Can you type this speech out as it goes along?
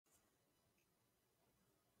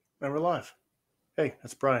And we're live. Hey,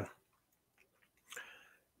 that's Brian.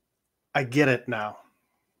 I get it now.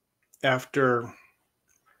 After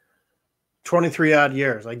 23 odd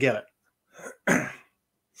years, I get it.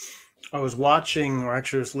 I was watching, or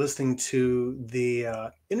actually was listening to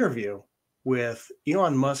the interview with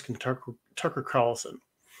Elon Musk and Tucker Carlson.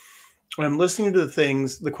 And I'm listening to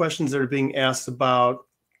the questions that are being asked about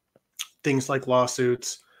things like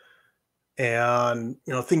lawsuits and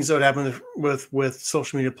things that would happen with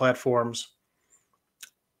social media platforms.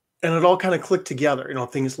 And it all kind of clicked together,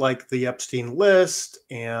 things like the Epstein list,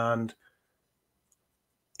 and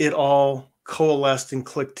it all coalesced and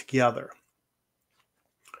clicked together.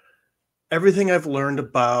 Everything I've learned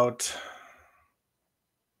about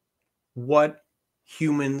what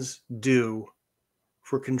humans do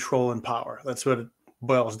for control and power, that's what it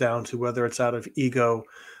boils down to, whether it's out of ego,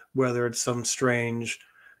 whether it's some strange,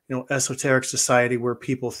 esoteric society where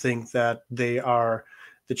people think that they are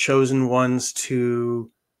the chosen ones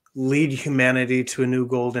to lead humanity to a new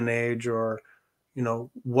golden age, or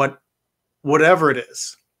whatever it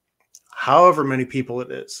is, however many people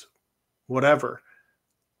it is, whatever.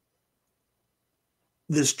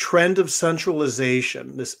 This trend of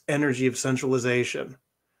centralization, this energy of centralization,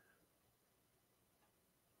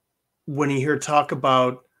 when you hear talk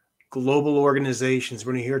about global organizations,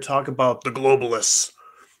 when you hear talk about the globalists,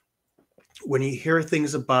 when you hear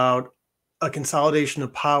things about a consolidation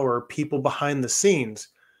of power, people behind the scenes,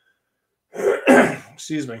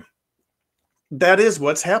 excuse me, that is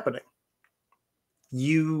what's happening.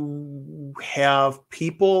 You have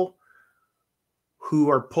people who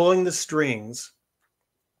are pulling the strings,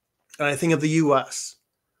 and I think of the US.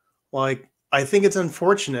 I think it's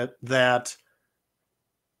unfortunate that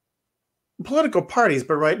political parties,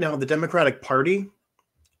 but right now the Democratic Party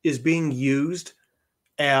is being used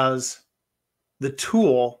as the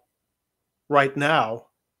tool right now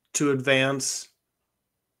to advance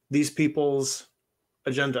these people's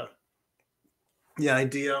agenda. The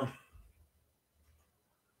idea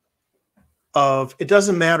of it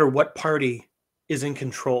doesn't matter what party is in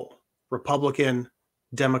control, Republican,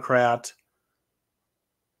 Democrat,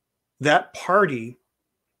 that party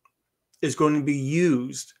is going to be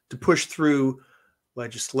used to push through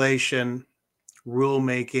legislation,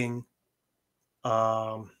 rulemaking,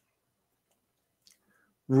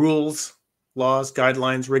 rules, laws,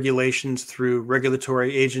 guidelines, regulations through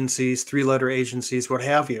regulatory agencies, three-letter agencies, what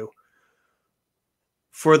have you,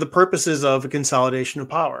 for the purposes of a consolidation of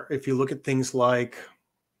power. If you look at things like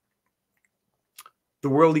the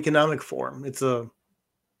World Economic Forum, it's the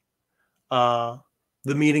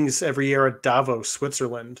meetings every year at Davos,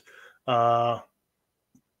 Switzerland, all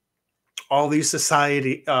these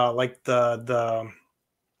society, like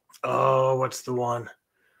what's the one?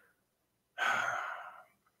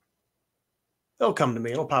 It'll come to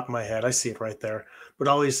me. It'll pop in my head. I see it right there. But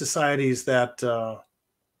all these societies that, or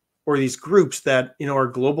these groups that, are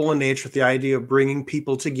global in nature, with the idea of bringing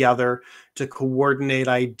people together to coordinate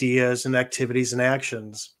ideas and activities and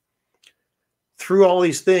actions. Through all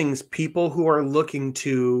these things, people who are looking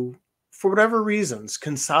to, for whatever reasons,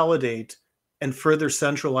 consolidate and further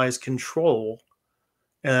centralize control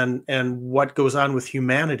and what goes on with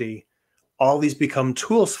humanity, all these become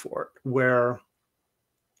tools for it, where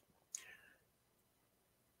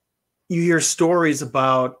you hear stories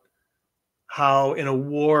about how in a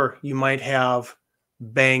war you might have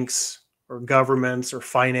banks or governments or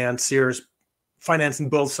financiers financing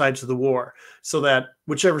both sides of the war, so that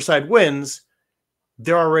whichever side wins,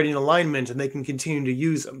 they're already in alignment and they can continue to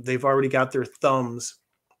use them. They've already got their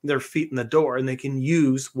feet in the door, and they can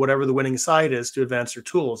use whatever the winning side is to advance their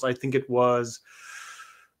tools. I think it was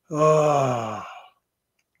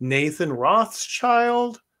Nathan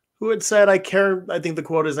Rothschild who had said, I think the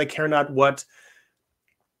quote is, I care not what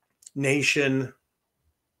nation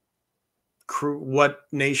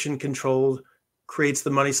controlled creates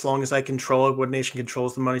the money so long as I control it, what nation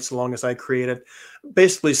controls the money so long as I create it.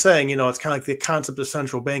 Basically saying, it's kind of like the concept of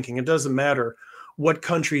central banking. It doesn't matter what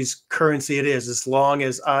country's currency it is, as long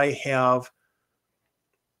as I have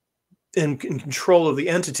in control of the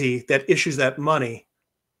entity that issues that money,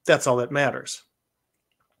 that's all that matters.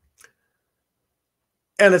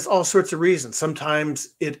 And it's all sorts of reasons. Sometimes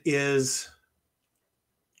it is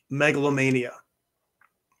megalomania.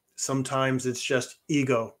 Sometimes it's just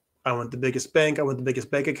ego. I want the biggest bank. I want the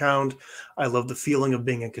biggest bank account. I love the feeling of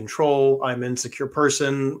being in control. I'm an insecure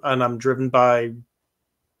person, and I'm driven by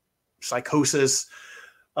psychosis.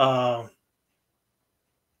 It's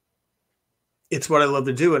what I love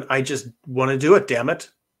to do, and I just want to do it, damn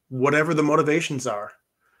it. Whatever the motivations are.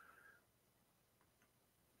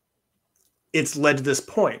 It's led to this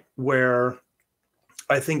point where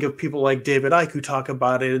I think of people like David Icke who talk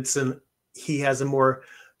about it. He has a more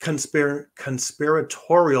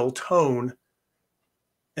conspiratorial tone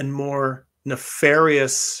and more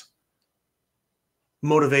nefarious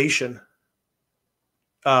motivation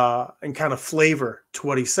and kind of flavor to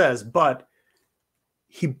what he says. But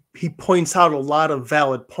he points out a lot of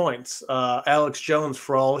valid points. Alex Jones,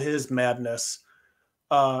 for all his madness,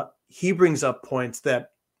 he brings up points that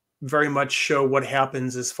very much show what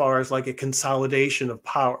happens as far as like a consolidation of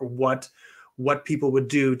power, what people would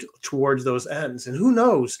do towards those ends. And who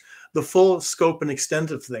knows the full scope and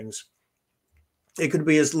extent of things. It could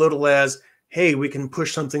be as little as, hey, we can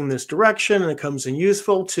push something in this direction and it comes in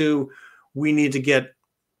useful, to we need to get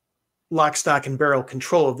lock, stock, and barrel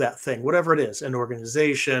control of that thing, whatever it is, an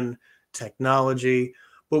organization, technology.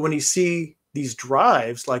 But when you see these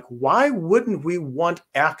drives, like, why wouldn't we want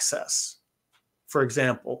access, for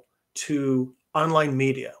example, to online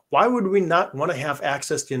media? Why would we not want to have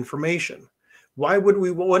access to information? Why would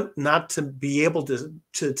we want not to be able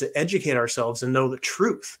to educate ourselves and know the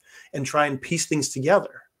truth and try and piece things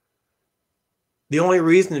together? The only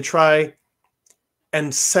reason to try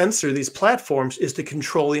and censor these platforms is to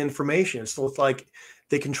control the information. So it's like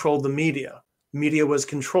they controlled the media. Media was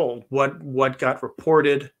controlled. What got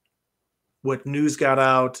reported, what news got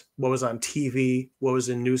out, what was on TV, what was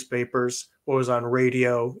in newspapers, what was on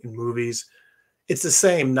radio and movies. It's the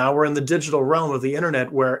same. Now we're in the digital realm of the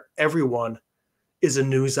internet where everyone is a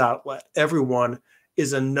news outlet. Everyone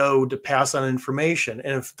is a node to pass on information.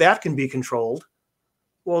 And if that can be controlled,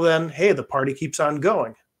 well then, hey, the party keeps on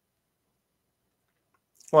going.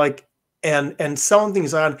 Like, and selling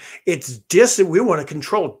things on, we want to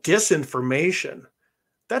control disinformation.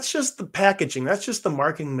 That's just the packaging. That's just the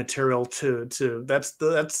marketing material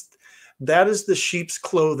that is the sheep's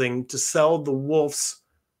clothing to sell the wolf's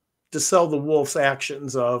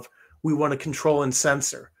actions of, we want to control and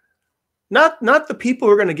censor. Not the people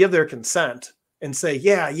who are going to give their consent and say,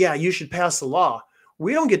 yeah, you should pass a law.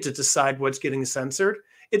 We don't get to decide what's getting censored.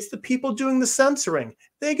 It's the people doing the censoring.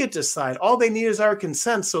 They get to decide. All they need is our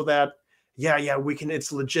consent so that,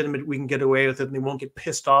 it's legitimate. We can get away with it and they won't get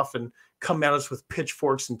pissed off and come at us with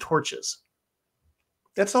pitchforks and torches.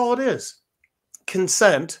 That's all it is.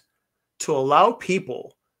 Consent to allow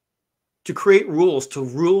people to create rules to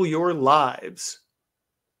rule your lives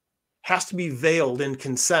has to be veiled in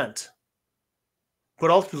consent.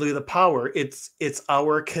 But ultimately the power, it's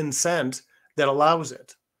our consent that allows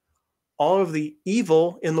it. All of the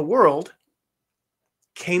evil in the world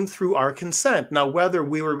came through our consent. Now, whether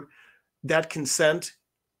that consent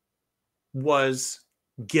was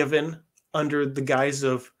given under the guise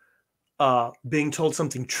of being told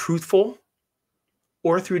something truthful,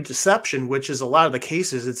 or through deception, which is a lot of the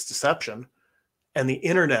cases, it's deception, and the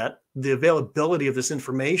internet, the availability of this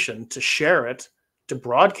information to share it, to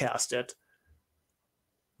broadcast it,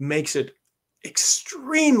 makes it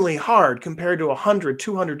extremely hard compared to 100,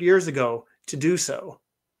 200 years ago to do so.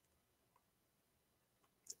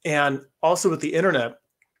 And also with the internet,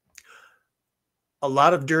 a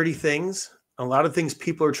lot of dirty things, a lot of things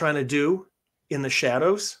people are trying to do in the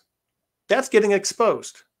shadows, that's getting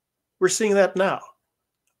exposed. We're seeing that now.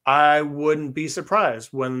 I wouldn't be surprised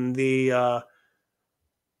when the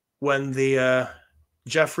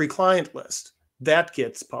Jeffrey client list that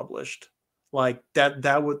gets published. Like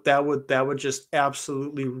that would just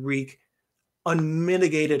absolutely wreak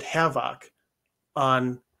unmitigated havoc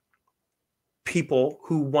on people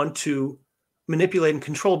who want to manipulate and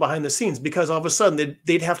control behind the scenes, because all of a sudden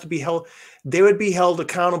they'd have to be held, they would be held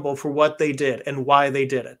accountable for what they did and why they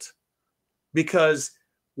did it, because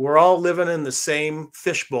we're all living in the same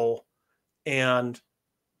fishbowl, and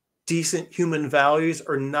decent human values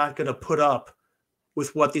are not going to put up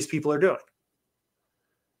with what these people are doing.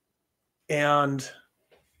 And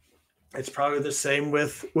it's probably the same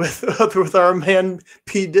with our man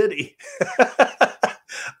P. Diddy.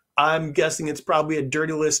 I'm guessing it's probably a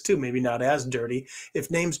dirty list too, maybe not as dirty. If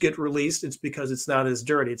names get released, it's because it's not as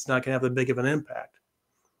dirty. It's not going to have that big of an impact.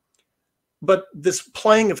 But this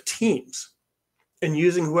playing of teams and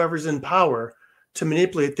using whoever's in power to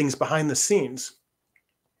manipulate things behind the scenes.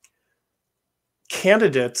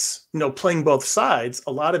 Candidates, playing both sides,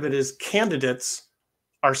 a lot of it is candidates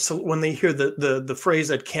are, when they hear the phrase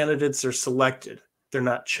that candidates are selected, they're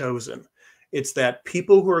not chosen. It's that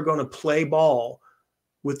people who are going to play ball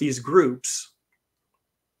with these groups,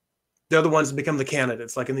 they're the ones that become the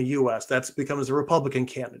candidates. Like in the US, that becomes the Republican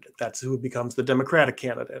candidate. That's who becomes the Democratic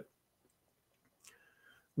candidate.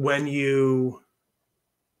 When you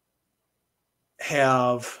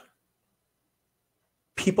have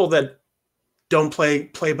people that don't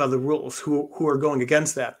play by the rules, who are going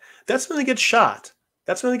against that, that's when they get shot.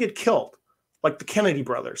 That's when they get killed, like the Kennedy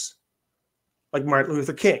brothers, like Martin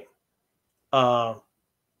Luther King.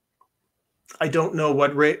 I don't know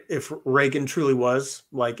what if Reagan truly was,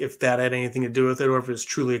 like if that had anything to do with it, or if it's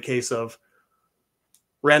truly a case of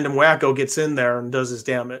random wacko gets in there and does his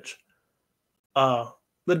damage.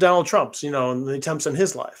 The Donald Trumps, and the attempts on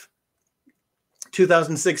his life.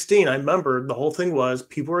 2016, I remember the whole thing was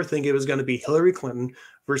people were thinking it was going to be Hillary Clinton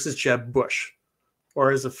versus Jeb Bush.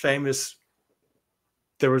 Or as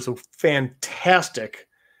there was a fantastic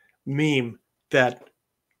meme that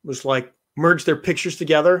was like, merge their pictures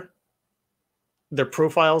together, their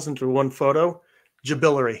profiles into one photo.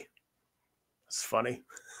 Jabillery. It's funny.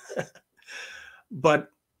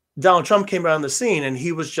 But Donald Trump came out on the scene and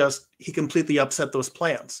he completely upset those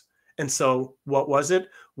plans. And so what was it?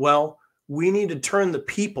 Well, we need to turn the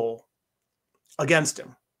people against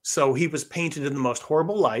him. So he was painted in the most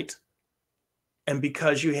horrible light. And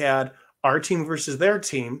because you had our team versus their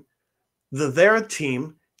team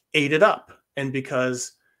team ate it up. And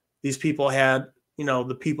because these people had,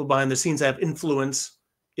 the people behind the scenes have influence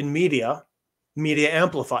in media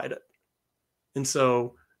amplified it. And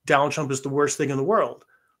so Donald Trump is the worst thing in the world.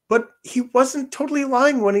 But he wasn't totally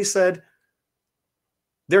lying when he said,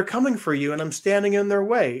 they're coming for you and I'm standing in their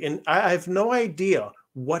way. And I have no idea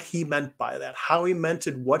what he meant by that, how he meant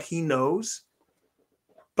it, what he knows.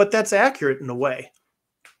 But that's accurate in a way.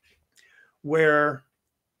 Where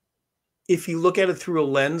if you look at it through a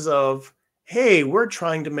lens of, hey, we're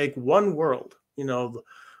trying to make one world, trying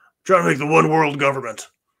to make the one world government.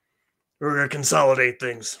 We're going to consolidate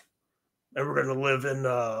things. And we're going to live in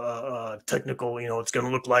technical, it's going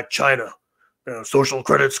to look like China, social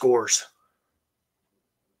credit scores.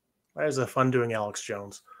 Why is it fun doing Alex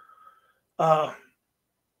Jones?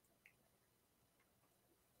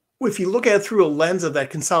 If you look at it through a lens of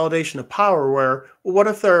that consolidation of power, where what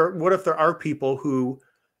if there are people who,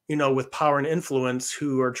 with power and influence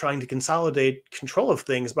who are trying to consolidate control of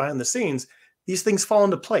things behind the scenes, these things fall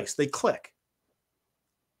into place. They click.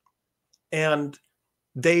 And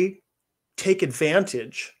they take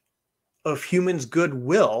advantage of humans'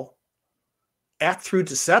 goodwill, act through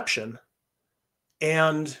deception,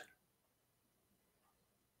 and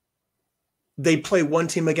they play one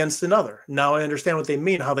team against another. Now I understand what they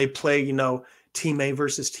mean, how they play, team A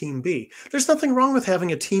versus team B. There's nothing wrong with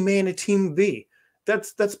having a team A and a team B.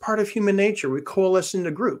 That's part of human nature. We coalesce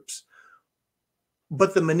into groups.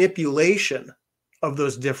 But the manipulation of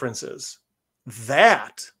those differences,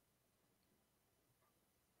 that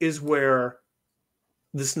is where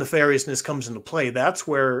this nefariousness comes into play. That's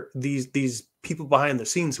where these people behind the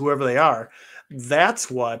scenes, whoever they are, that's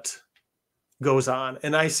what goes on.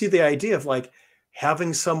 And I see the idea of like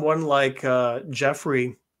having someone like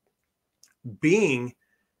Jeffrey being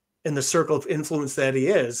in the circle of influence that he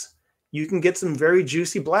is, you can get some very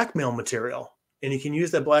juicy blackmail material, and you can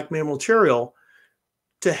use that blackmail material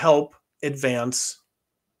to help advance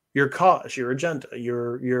your cause, your agenda,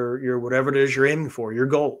 your whatever it is you're aiming for, your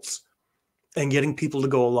goals, and getting people to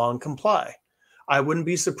go along and comply. I wouldn't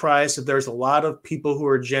be surprised if there's a lot of people who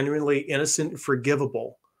are genuinely innocent and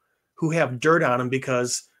forgivable who have dirt on them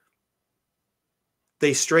because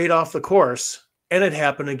they strayed off the course and it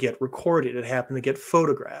happened to get recorded. It happened to get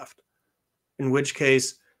photographed. In which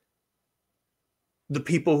case, the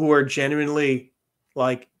people who are genuinely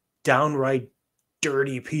like downright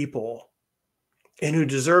dirty people and who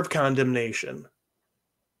deserve condemnation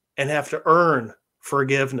and have to earn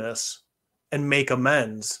forgiveness and make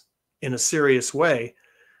amends in a serious way,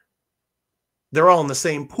 they're all in the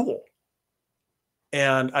same pool.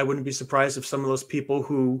 And I wouldn't be surprised if some of those people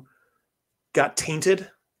who got tainted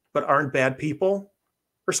but aren't bad people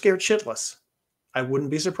are scared shitless. I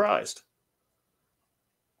wouldn't be surprised.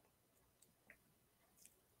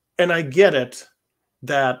 And I get it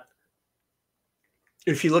that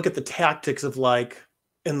if you look at the tactics of like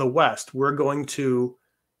in the West, we're going to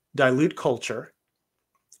dilute culture,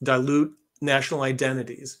 dilute national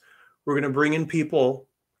identities. We're going to bring in people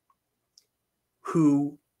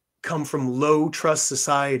who come from low trust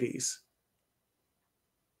societies,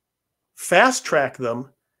 fast track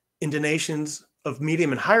them into nations of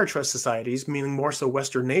medium and higher trust societies, meaning more so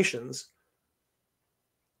Western nations,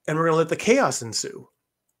 and we're going to let the chaos ensue.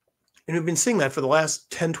 And we've been seeing that for the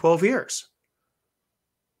last 10, 12 years,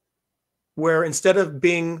 where instead of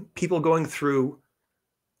being people going through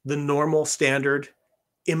the normal standard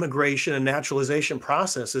immigration and naturalization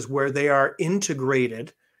processes where they are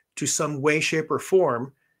integrated to some way, shape, or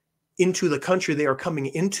form into the country they are coming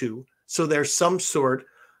into. So there's some sort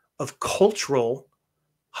of cultural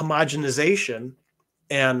homogenization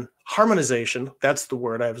and harmonization. That's the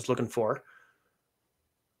word I was looking for.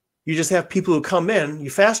 You just have people who come in, you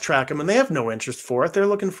fast track them, and they have no interest for it. They're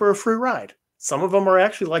looking for a free ride. Some of them are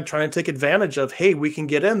actually like trying to take advantage of, hey, we can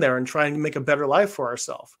get in there and try and make a better life for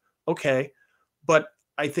ourselves. Okay. But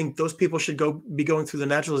I think those people should be going through the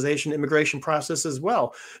naturalization immigration process as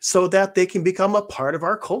well, so that they can become a part of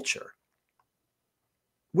our culture,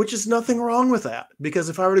 which is nothing wrong with that. Because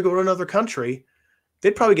if I were to go to another country,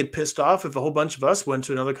 they'd probably get pissed off if a whole bunch of us went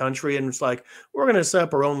to another country and it's like, we're going to set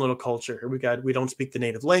up our own little culture here. We don't speak the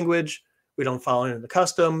native language. We don't follow any of the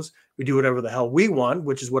customs. We do whatever the hell we want,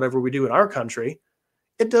 which is whatever we do in our country.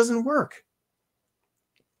 It doesn't work.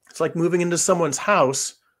 It's like moving into someone's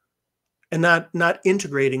house and not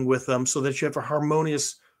integrating with them so that you have a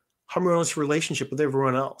harmonious relationship with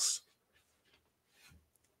everyone else.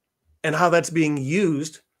 And how that's being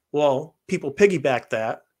used, well, people piggyback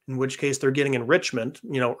that, in which case they're getting enrichment,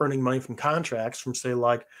 earning money from contracts from, say,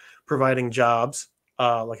 like providing jobs,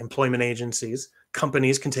 like employment agencies.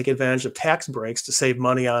 Companies can take advantage of tax breaks to save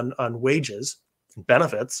money on wages and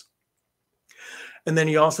benefits. And then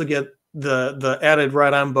you also get the added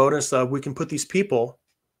right-on bonus of, we can put these people,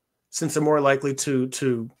 since they're more likely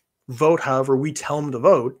to vote however we tell them to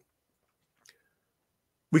vote,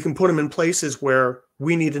 we can put them in places where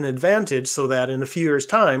we need an advantage so that in a few years'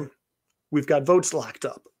 time, we've got votes locked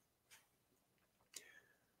up.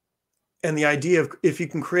 And the idea of, if you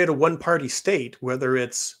can create a one-party state, whether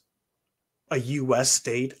it's a U.S.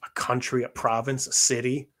 state, a country, a province, a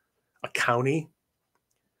city, a county,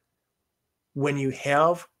 when you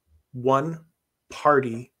have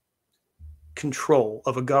one-party control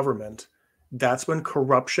of a government, that's when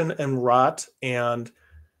corruption and rot and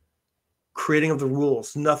creating of the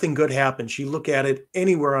rules, nothing good happens. You look at it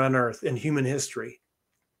anywhere on earth in human history.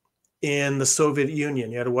 In the Soviet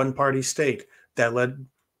Union, you had a one-party state that led.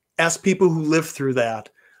 Ask people who lived through that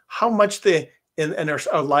how much they, and are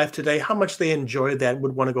alive today, how much they enjoyed that and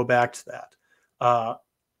would want to go back to that.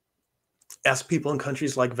 Ask people in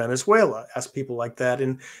countries like Venezuela. Ask people like that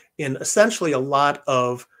in essentially a lot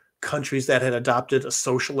of countries that had adopted a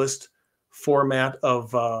socialist format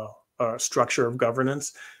of structure of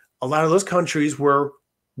governance. A lot of those countries were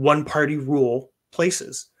one-party rule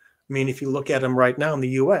places. I mean, if you look at them right now in the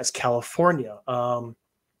U.S., California,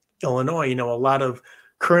 Illinois, a lot of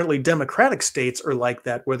currently Democratic states are like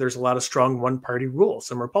that, where there's a lot of strong one-party rule.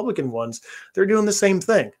 Some Republican ones, they're doing the same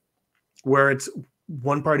thing, where it's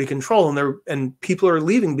one-party control, and people are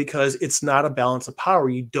leaving because it's not a balance of power.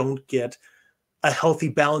 You don't get a healthy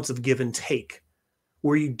balance of give and take,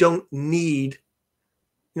 where you don't need,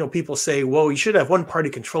 people say, well, you should have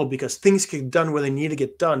one-party control because things get done where they need to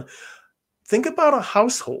get done. Think about a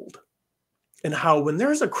household and how, when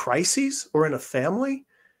there's a crisis or in a family,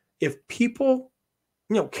 if people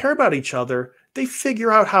care about each other, they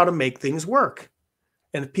figure out how to make things work.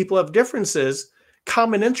 And if people have differences,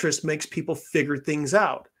 common interest makes people figure things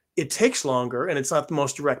out. It takes longer, and it's not the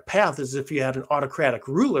most direct path as if you had an autocratic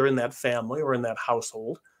ruler in that family or in that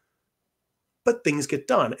household, but things get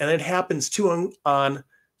done. And it happens too on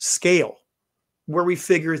scale, where we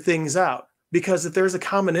figure things out. Because if there's a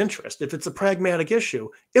common interest, if it's a pragmatic issue,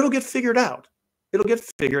 it'll get figured out. It'll get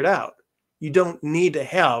figured out. You don't need to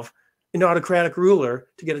have an autocratic ruler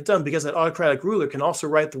to get it done, because that autocratic ruler can also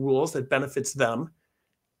write the rules that benefits them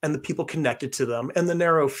and the people connected to them, and the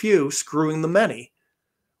narrow few screwing the many,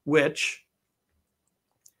 which,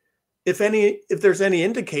 if there's any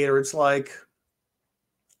indicator, it's like,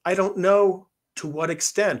 I don't know to what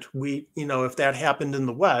extent if that happened in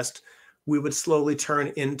the West, we would slowly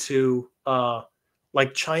turn into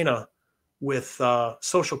like China with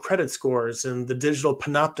social credit scores and the digital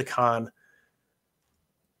panopticon.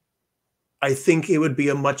 I think it would be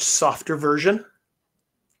a much softer version,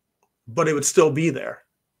 but it would still be there.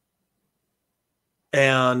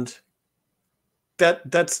 And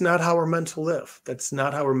that's not how we're meant to live. That's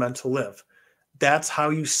not how we're meant to live. That's how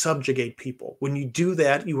you subjugate people. When you do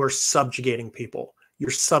that, you are subjugating people. You're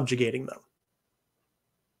subjugating them,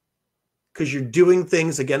 because you're doing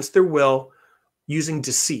things against their will using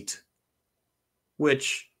deceit,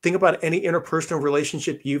 which, think about any interpersonal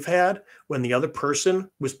relationship you've had when the other person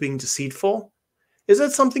was being deceitful. Is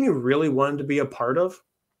that something you really wanted to be a part of?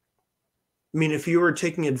 I mean, if you were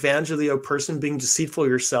taking advantage of the other person being deceitful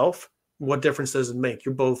yourself, what difference does it make?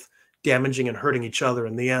 You're both damaging and hurting each other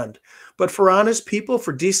in the end. But for honest people,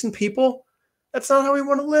 for decent people, that's not how we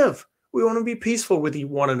want to live. We want to be peaceful with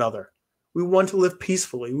one another. We want to live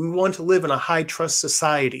peacefully. We want to live in a high trust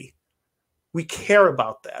society. We care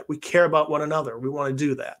about that. We care about one another. We want to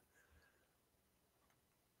do that.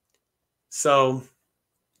 So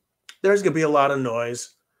there's going to be a lot of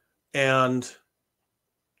noise, and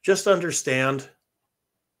just understand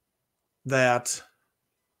that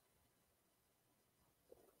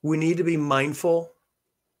we need to be mindful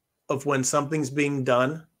of when something's being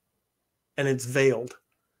done and it's veiled,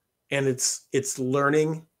 and it's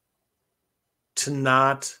learning to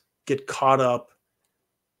not get caught up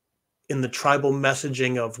in the tribal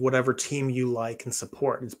messaging of whatever team you like and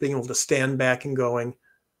support. It's being able to stand back and going,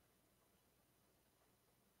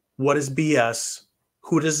 what is BS?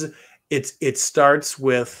 Who does it? It starts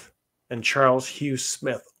with, and Charles Hugh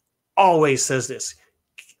Smith always says this,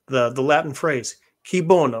 the Latin phrase, qui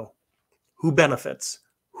bono, who benefits?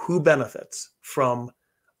 Who benefits from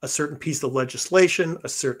a certain piece of legislation, a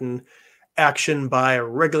certain action by a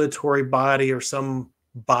regulatory body or some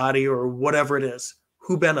body or whatever it is?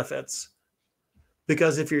 Who benefits?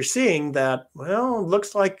 Because if you're seeing that, well, it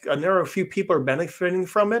looks like a narrow few people are benefiting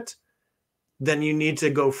from it, then you need to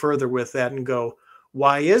go further with that and go,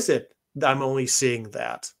 why is it that I'm only seeing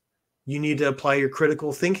that? You need to apply your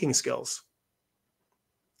critical thinking skills.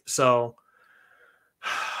 So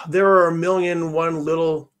there are a million one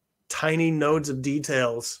little tiny nodes of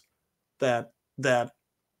details that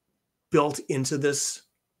built into this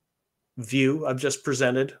view I've just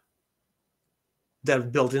presented, that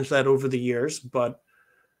have built into that over the years, but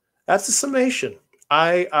that's the summation.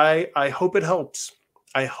 I hope it helps.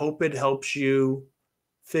 I hope it helps you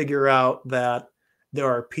figure out that there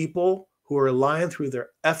are people who are lying through their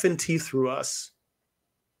effing teeth through us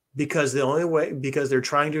because they're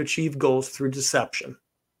trying to achieve goals through deception.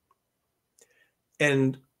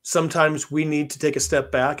 And sometimes we need to take a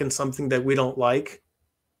step back, and something that we don't like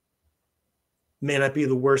may not be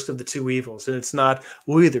the worst of the two evils. And it's not,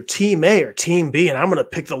 well, either team A or team B, and I'm going to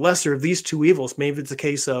pick the lesser of these two evils. Maybe it's a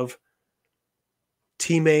case of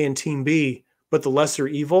team A and team B, but the lesser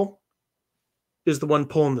evil is the one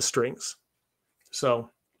pulling the strings. So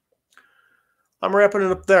I'm wrapping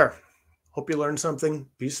it up there. Hope you learned something.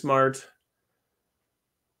 Be smart.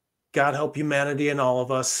 God help humanity and all of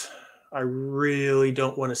us. I really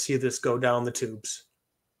don't want to see this go down the tubes.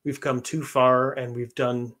 We've come too far, and we've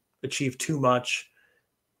achieved too much.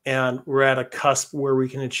 And we're at a cusp where we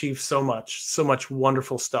can achieve so much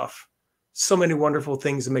wonderful stuff. So many wonderful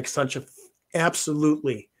things that make such an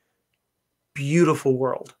absolutely beautiful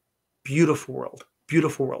world. Beautiful world.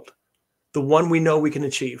 Beautiful world. The one we know we can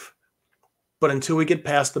achieve. But until we get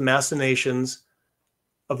past the machinations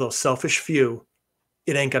of those selfish few,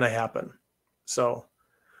 it ain't going to happen. So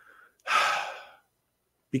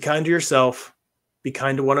be kind to yourself. Be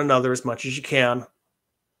kind to one another as much as you can.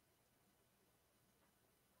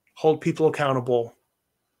 Hold people accountable.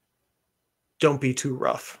 Don't be too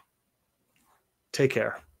rough. Take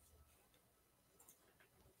care.